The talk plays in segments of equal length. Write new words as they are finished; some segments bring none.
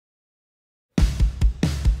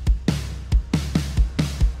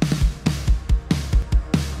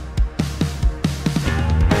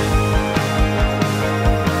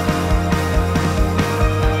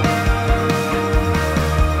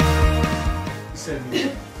said.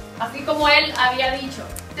 Así como él había dicho.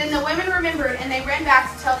 Then the women remembered and they ran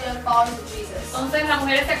back to tell the other followers of Jesus. Entonces las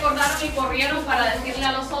mujeres se acordaron y corrieron para decirle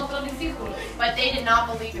a los otros discípulos. But they did not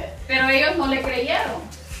believe it. Pero ellos no le creyeron.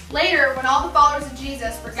 Later, when all the followers of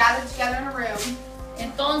Jesus were gathered together in a room,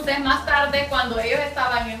 entonces más tarde cuando ellos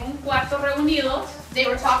estaban en un cuarto reunidos, they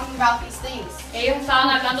were talking about these things. Ellos estaban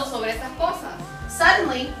hablando sobre esas cosas.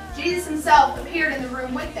 Suddenly, Jesus himself appeared in the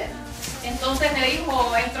room with them. Entonces le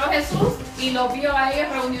dijo, entró Jesús y los vio a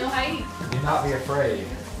ellos reunidos ahí. Do not be afraid.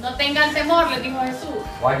 No tengan temor, les dijo Jesús.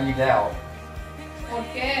 Why do you doubt? ¿Por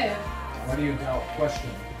qué? Why do you doubt?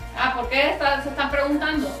 Question. ¿Por qué se están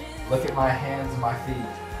preguntando? Look at my hands and my feet.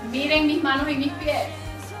 Miren mis manos y mis pies.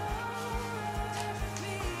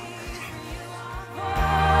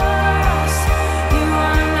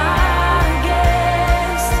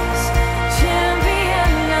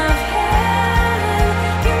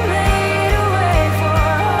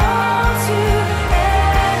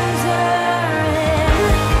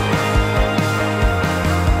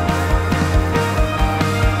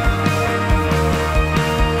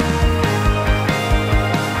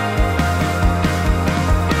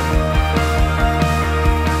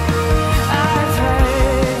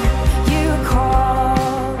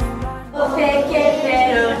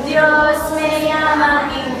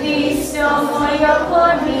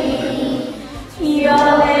 Por mí, yo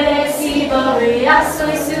le recibo y ya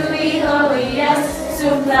soy su hijo y es su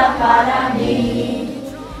plan para mí,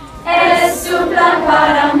 es su plan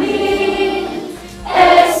para mí,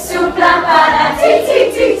 es su plan para ti.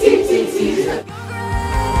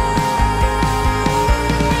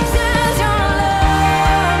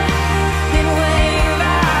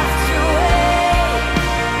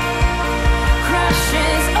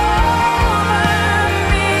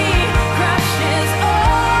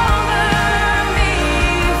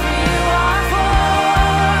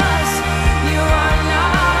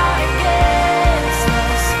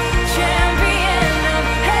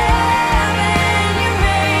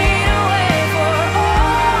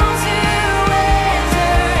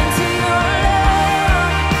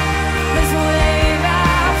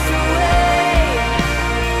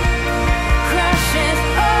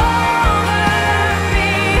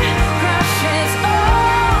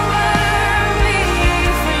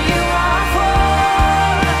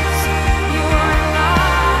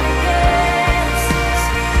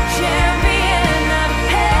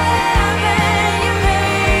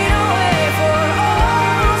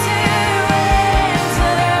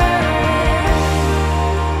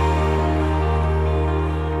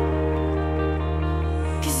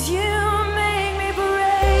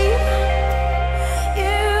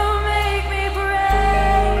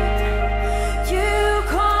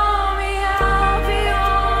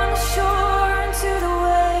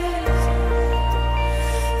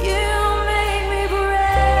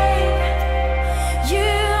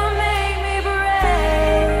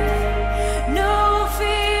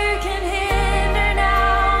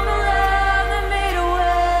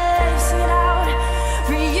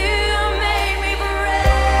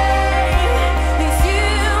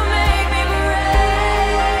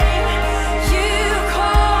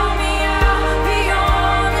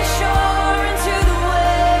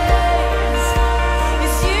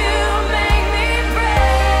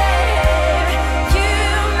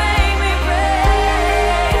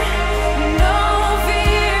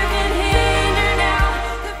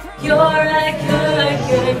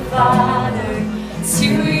 Father, it's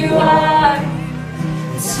who you are,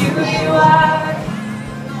 it's who you are,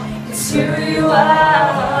 it's who you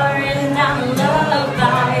are, and I'm loved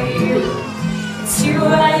by you. It's who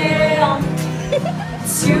I am,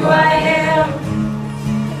 it's who I am.